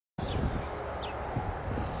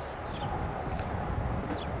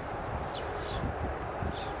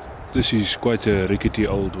This is quite a rickety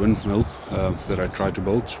old windmill that I tried to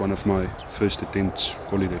build. It's one of my first attempts,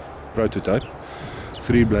 call it a prototype.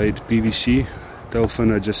 3-blade PVC tail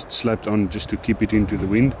fin I just slapped on just to keep it into the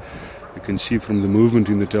wind. You can see from the movement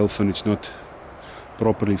in the tail fin it's not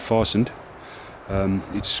properly fastened.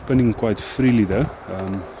 It's spinning quite freely though.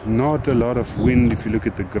 Not a lot of wind if you look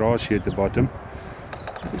at the grass here at the bottom.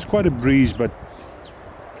 It's quite a breeze, but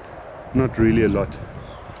not really a lot.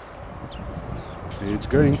 There it's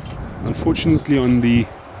going. Unfortunately on the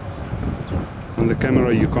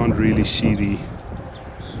camera you can't really see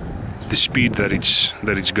the speed that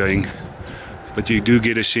it's going, but you do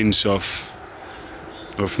get a sense of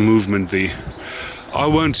movement there. I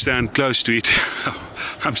won't stand close to it.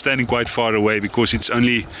 I'm standing quite far away because it's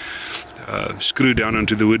only screwed down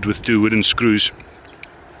onto the wood with 2 wooden screws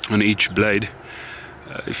on each blade.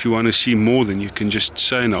 If you want to see more, then you can just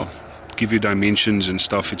say, and I'll give you dimensions and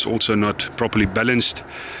stuff. It's also not properly balanced.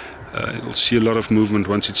 You'll see a lot of movement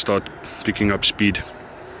once it starts picking up speed.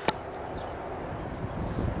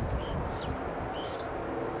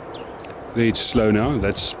 There it's slow now.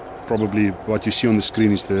 That's probably what you see on the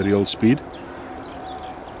screen is the real speed.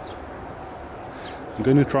 I'm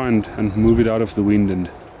going to try and move it out of the wind and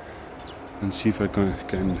see if I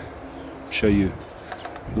can show you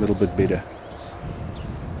a little bit better.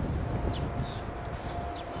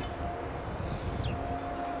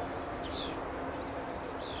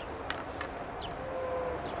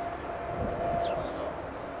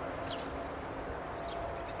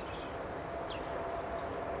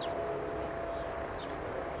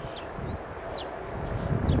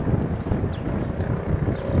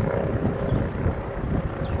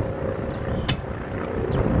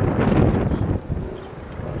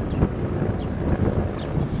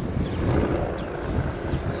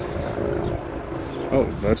 Oh,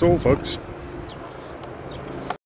 that's all, folks.